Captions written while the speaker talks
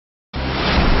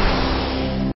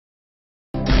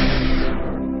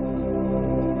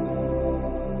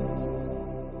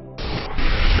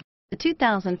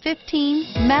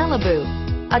2015 Malibu.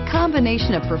 A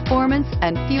combination of performance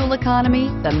and fuel economy,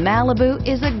 the Malibu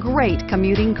is a great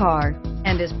commuting car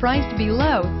and is priced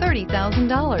below $30,000.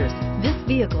 This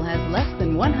vehicle has less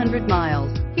than 100 miles.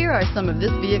 Here are some of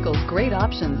this vehicle's great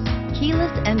options: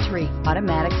 keyless entry,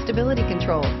 automatic stability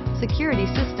control, security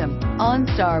system,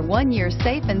 OnStar 1-year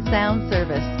safe and sound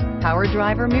service, power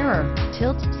driver mirror,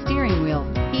 tilt steering wheel,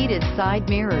 heated side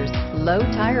mirrors, low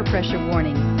tire pressure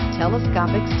warning,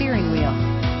 telescopic steering wheel.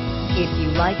 If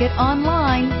you like it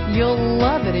online, you'll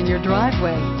love it in your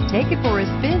driveway. Take it for a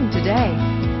spin today.